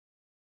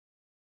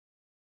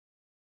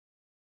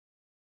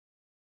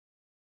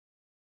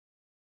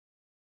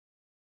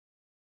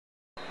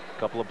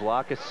Couple of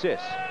block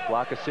assists.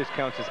 Block assist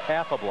counts as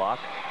half a block.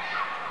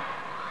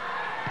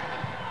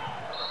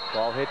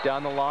 Ball hit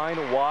down the line,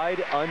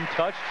 wide,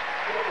 untouched.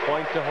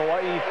 Point to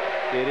Hawaii.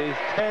 It is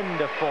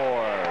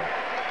 10-4.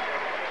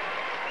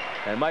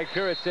 And Mike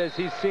Pirrett says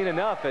he's seen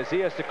enough as he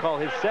has to call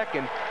his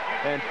second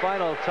and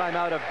final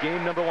timeout of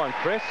game number 1.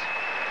 Chris?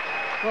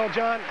 Well,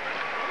 John,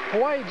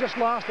 Hawaii just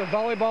lost a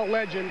volleyball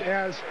legend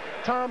as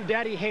Tom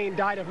Daddy Hayne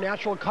died of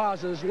natural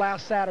causes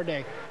last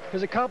Saturday.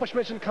 His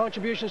accomplishments and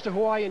contributions to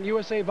Hawaii and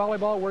USA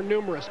Volleyball were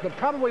numerous, but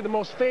probably the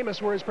most famous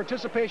were his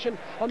participation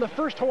on the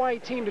first Hawaii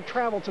team to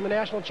travel to the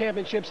national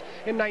championships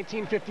in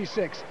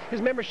 1956,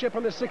 his membership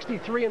on the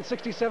 63 and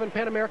 67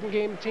 Pan American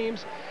Game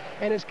teams,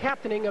 and his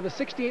captaining of the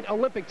 68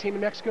 Olympic team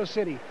in Mexico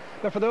City.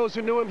 But for those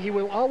who knew him, he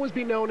will always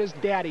be known as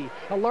Daddy,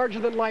 a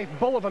larger-than-life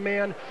bull of a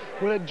man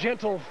with a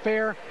gentle,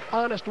 fair,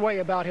 honest way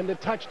about him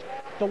that touched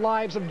the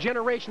lives of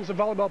generations of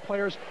volleyball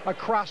players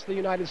across the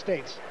United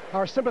States.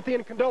 Our sympathy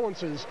and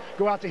condolences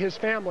go out to his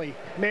family,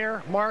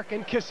 Mayor, Mark,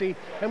 and Kissy,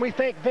 and we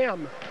thank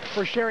them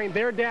for sharing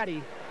their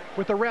daddy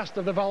with the rest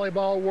of the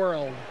volleyball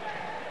world.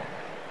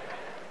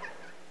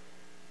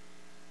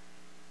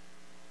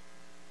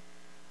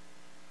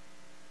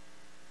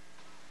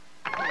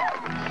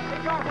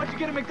 Hey, Gar, what'd you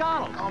get at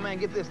McDonald's? Oh, man,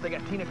 get this. They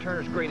got Tina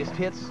Turner's greatest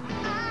hits.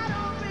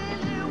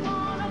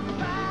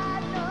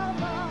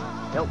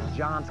 Elton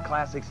John's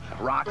classics,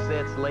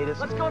 Roxette's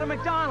latest. Let's go to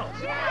McDonald's.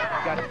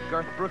 Yeah. Got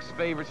Garth Brooks'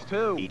 favorites,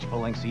 too. Each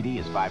full-length CD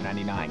is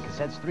 $5.99.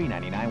 Cassette's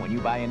 $3.99 when you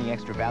buy any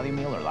extra value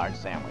meal or large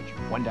sandwich.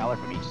 $1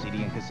 from each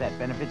CD and cassette.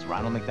 Benefits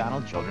Ronald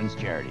McDonald Children's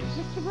Charities.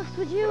 Mr. Brooks,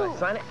 would you... Can I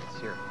sign it? It's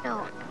here.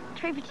 No.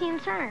 Trade for Tina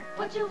Turner.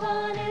 What you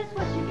want is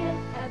what you get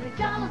at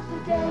McDonald's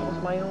today. That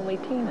was my only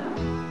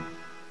Tina.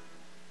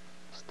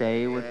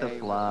 Stay with the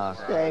flock.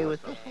 Stay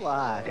with the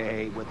flock.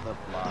 Stay with the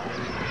flock.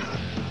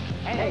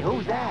 Hey,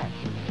 who's that?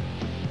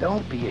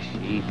 Don't be a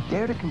sheep.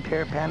 Dare to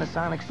compare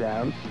Panasonic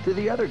sound to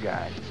the other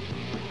guys.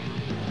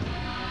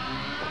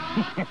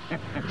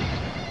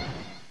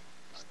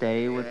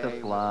 Stay with the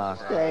flock.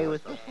 Stay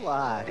with the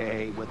flock.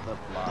 Stay with the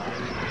flock.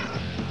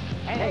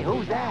 Hey,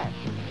 who's that?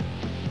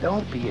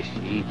 Don't be a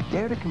sheep.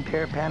 Dare to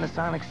compare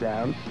Panasonic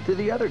sound to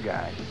the other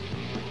guys.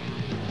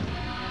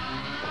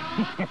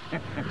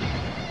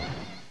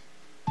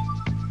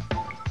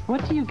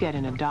 What do you get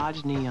in a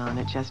Dodge Neon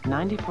at just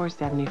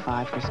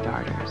 $94.75 for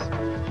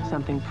starters?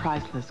 Something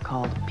priceless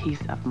called peace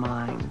of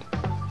mind.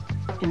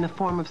 In the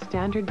form of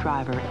standard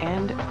driver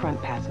and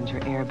front passenger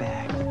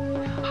airbags,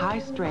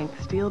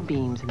 high-strength steel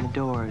beams in the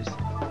doors,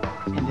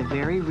 and the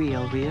very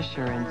real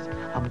reassurance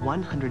of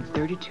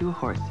 132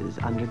 horses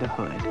under the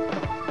hood.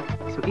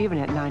 So even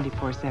at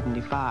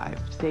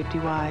 $94.75,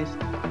 safety-wise,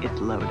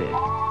 it's loaded.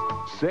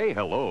 Say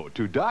hello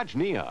to Dodge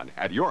Neon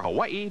at your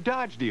Hawaii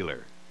Dodge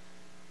dealer.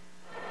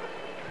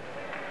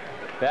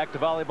 Back to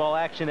volleyball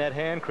action at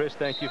hand. Chris,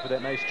 thank you for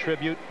that nice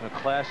tribute. A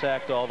class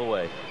act all the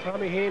way.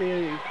 Tommy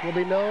Haney will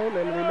be known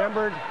and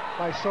remembered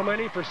by so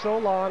many for so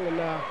long,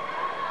 and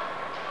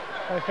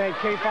I thank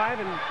K5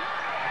 and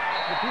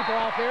the people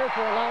out there for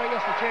allowing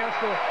us the chance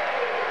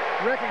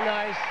to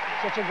recognize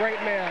such a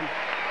great man.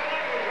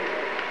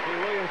 Kay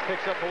Williams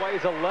picks up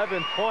Hawaii's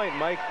 11th point.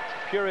 Mike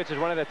Pirrett is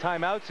running the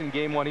timeouts in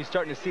game 1. He's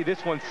starting to see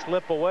this one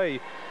slip away,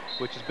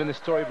 which has been the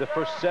story of the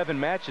first 7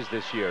 matches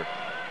this year.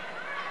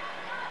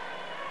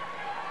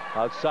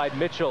 Outside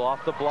Mitchell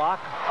off the block.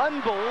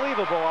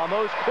 Unbelievable on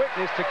those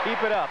quickness to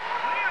keep it up.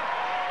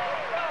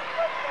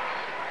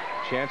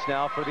 Chance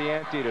now for the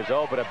Anteaters.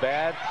 Oh, but a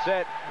bad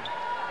set.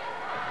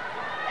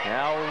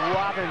 Now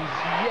Robyn's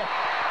yet.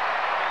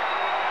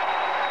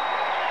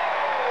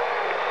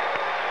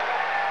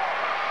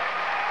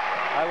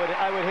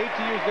 I would hate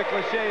to use the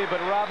cliche, but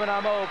Robyn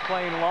Amo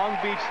playing Long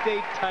Beach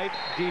State type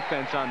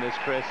defense on this,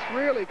 Chris.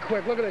 Really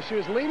quick. Look at this. She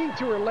was leaning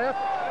to her left,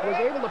 was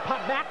able to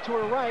pop back to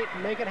her right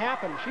and make it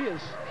happen. She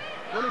is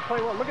really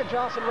playing well. Look at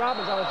Joselyn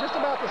Robbins. I was just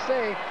about to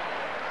say,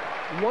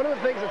 one of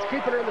the things that's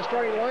keeping her in the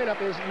starting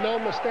lineup is no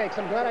mistakes.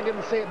 I'm glad I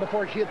didn't say it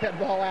before she hit that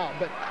ball out,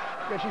 but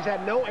you know, she's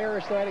had no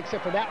errors tonight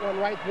except for that one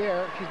right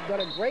there. She's done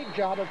a great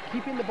job of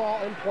keeping the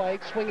ball in play,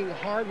 swinging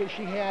hard when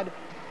she had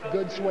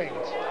good swings.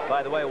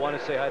 By the way, I want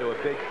to say hi to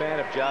a big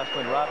fan of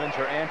Joselyn Robbins,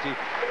 her auntie,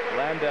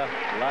 Landa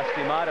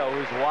Lastimado,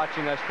 who's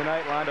watching us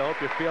tonight. Landa, hope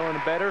you're feeling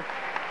better,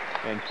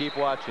 and keep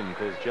watching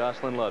because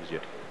Joselyn loves you.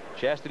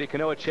 Chastity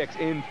Kanoa checks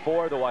in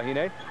for the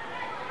Wahine.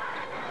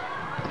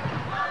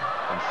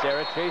 And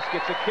Sarah Chase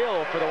gets a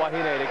kill for the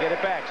Wahine to get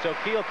it back. So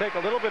Key will take a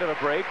little bit of a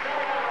break.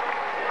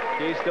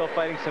 Key's still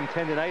fighting some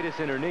tendonitis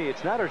in her knee.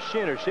 It's not her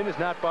shin. Her shin is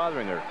not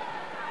bothering her.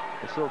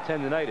 It's a little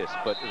tendonitis,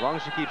 but as long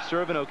as she keeps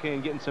serving okay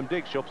and getting some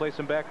digs, she'll play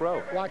some back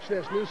row. Watch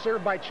this. New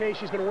serve by Chase.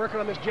 She's been working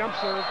on this jump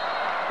serve,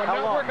 but How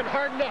not long? working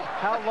hard enough.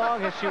 How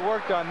long has she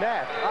worked on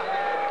that?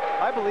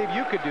 I believe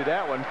you could do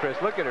that one, Chris.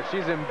 Look at her.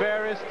 She's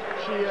embarrassed.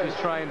 She is. She's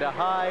trying to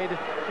hide.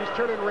 She's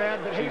turning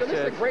red, but hey, this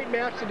is a great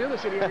match to do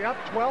this in. You're up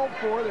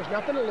 12-4. There's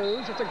nothing to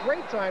lose. It's a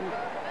great time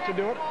to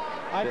do it.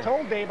 I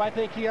told Dave I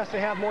think he has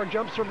to have more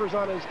jump servers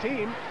on his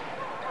team,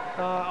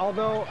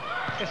 although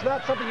it's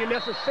not something you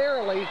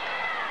necessarily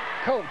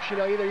coach. You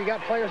know, either you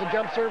got players that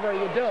jump serve or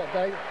you don't.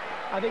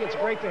 I think it's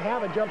great to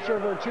have a jump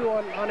server or two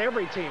on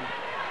every team.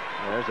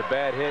 And there's a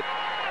bad hit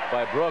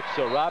by Brooks.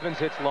 So Robyn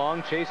hits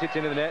long, Chase hits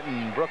into the net,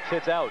 and Brooks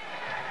hits out.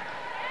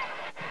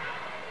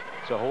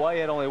 So Hawaii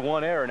had only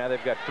 1 error. Now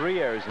they've got 3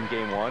 errors in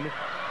game 1.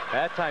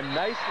 That time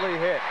nicely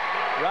hit.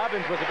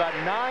 Robyn was about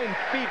 9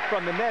 feet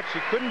from the net. She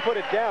couldn't put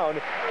it down,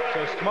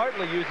 so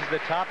smartly uses the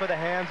top of the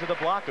hands of the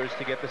blockers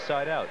to get the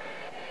side out.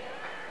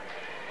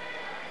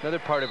 Another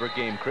part of her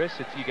game, Chris,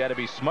 it's you got to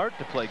be smart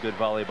to play good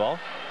volleyball.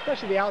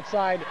 Especially the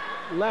outside,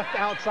 left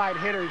outside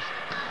hitters.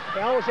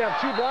 They always have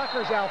 2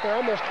 blockers out there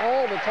almost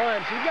all the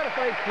time, so you've got to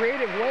find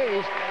creative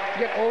ways to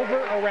get over,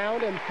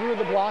 around, and through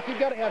the block. You've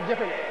got to have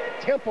different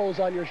tempos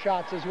on your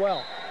shots as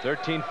well.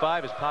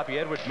 13-5 as Poppy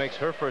Edwards makes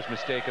her first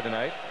mistake of the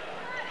night.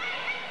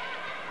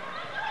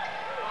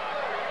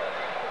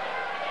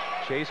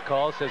 Chase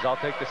calls, says, I'll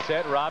take the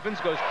set. Robyn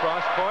goes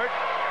cross court.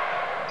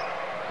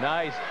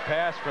 Nice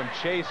pass from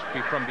Chase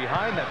from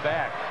behind the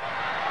back.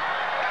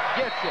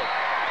 Gets it.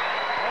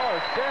 Oh,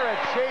 Sarah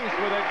Chase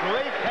with a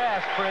great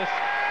pass, Chris.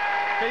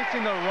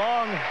 Facing the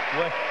wrong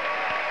way.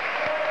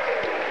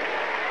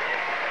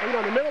 You know,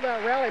 in the middle of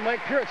that rally, Mike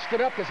Peart stood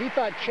up because he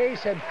thought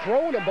Chase had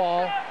thrown a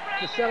ball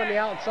to set on the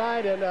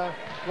outside, and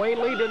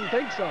Wayne Lee didn't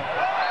think so.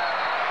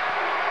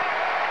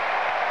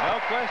 No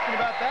question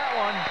about that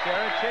one.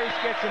 Sarah Chase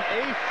gets an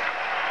ace.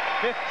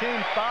 15-5.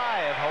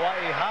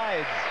 Hawaii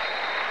hides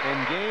in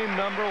game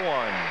number 1.